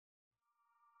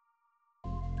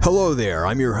Hello there,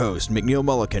 I'm your host, McNeil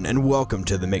Mullican, and welcome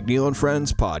to the McNeil and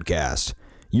Friends podcast.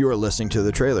 You are listening to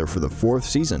the trailer for the 4th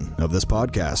season of this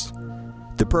podcast.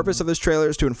 The purpose of this trailer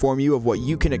is to inform you of what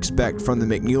you can expect from the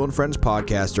McNeil and Friends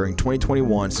podcast during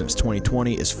 2021, since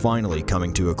 2020 is finally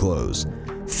coming to a close.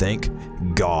 Thank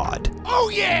God.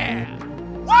 Oh yeah!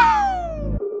 Woo!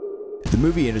 The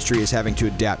movie industry is having to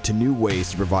adapt to new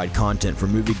ways to provide content for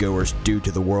moviegoers due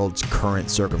to the world's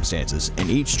current circumstances, and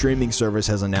each streaming service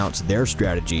has announced their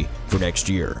strategy for next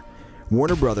year.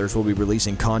 Warner Brothers will be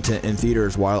releasing content in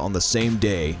theaters while on the same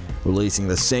day releasing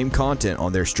the same content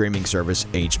on their streaming service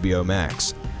HBO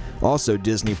Max. Also,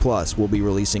 Disney Plus will be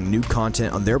releasing new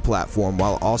content on their platform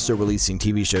while also releasing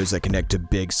TV shows that connect to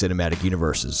big cinematic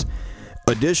universes.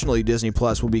 Additionally, Disney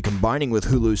Plus will be combining with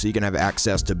Hulu so you can have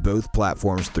access to both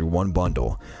platforms through one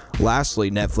bundle. Lastly,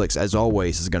 Netflix, as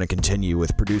always, is going to continue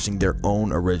with producing their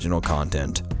own original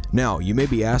content. Now, you may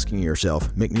be asking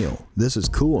yourself, McNeil, this is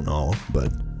cool and all,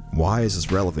 but why is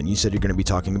this relevant? You said you're going to be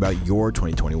talking about your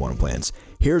 2021 plans.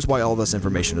 Here's why all this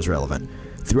information is relevant.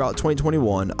 Throughout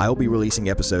 2021, I will be releasing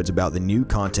episodes about the new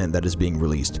content that is being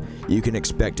released. You can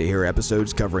expect to hear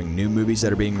episodes covering new movies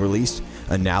that are being released,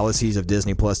 analyses of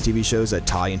Disney Plus TV shows that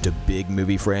tie into big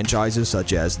movie franchises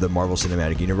such as the Marvel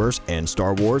Cinematic Universe and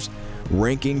Star Wars,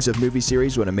 rankings of movie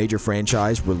series when a major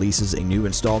franchise releases a new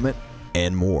installment,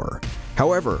 and more.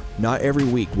 However, not every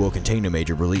week will contain a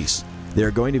major release. There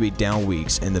are going to be down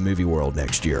weeks in the movie world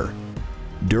next year.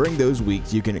 During those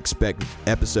weeks, you can expect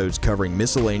episodes covering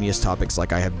miscellaneous topics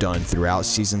like I have done throughout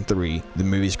Season 3, the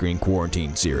Movie Screen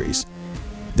Quarantine series.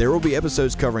 There will be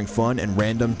episodes covering fun and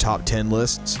random top 10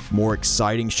 lists, more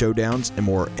exciting showdowns, and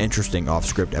more interesting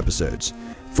off-script episodes.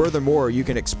 Furthermore, you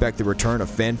can expect the return of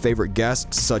fan-favorite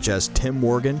guests such as Tim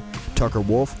Morgan, Tucker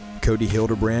Wolf, Cody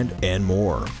Hildebrand, and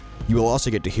more. You will also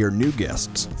get to hear new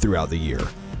guests throughout the year.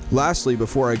 Lastly,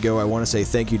 before I go, I want to say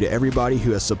thank you to everybody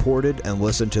who has supported and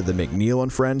listened to the McNeil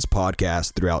and Friends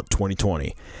podcast throughout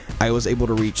 2020. I was able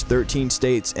to reach 13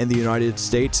 states in the United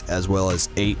States as well as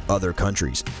 8 other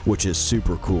countries, which is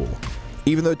super cool.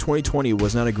 Even though 2020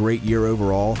 was not a great year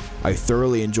overall, I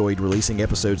thoroughly enjoyed releasing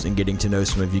episodes and getting to know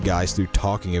some of you guys through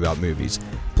talking about movies.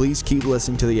 Please keep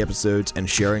listening to the episodes and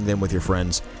sharing them with your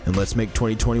friends, and let's make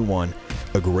 2021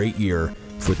 a great year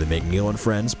for the McNeil and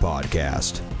Friends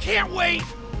podcast. Can't wait!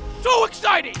 So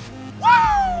exciting!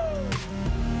 Woo!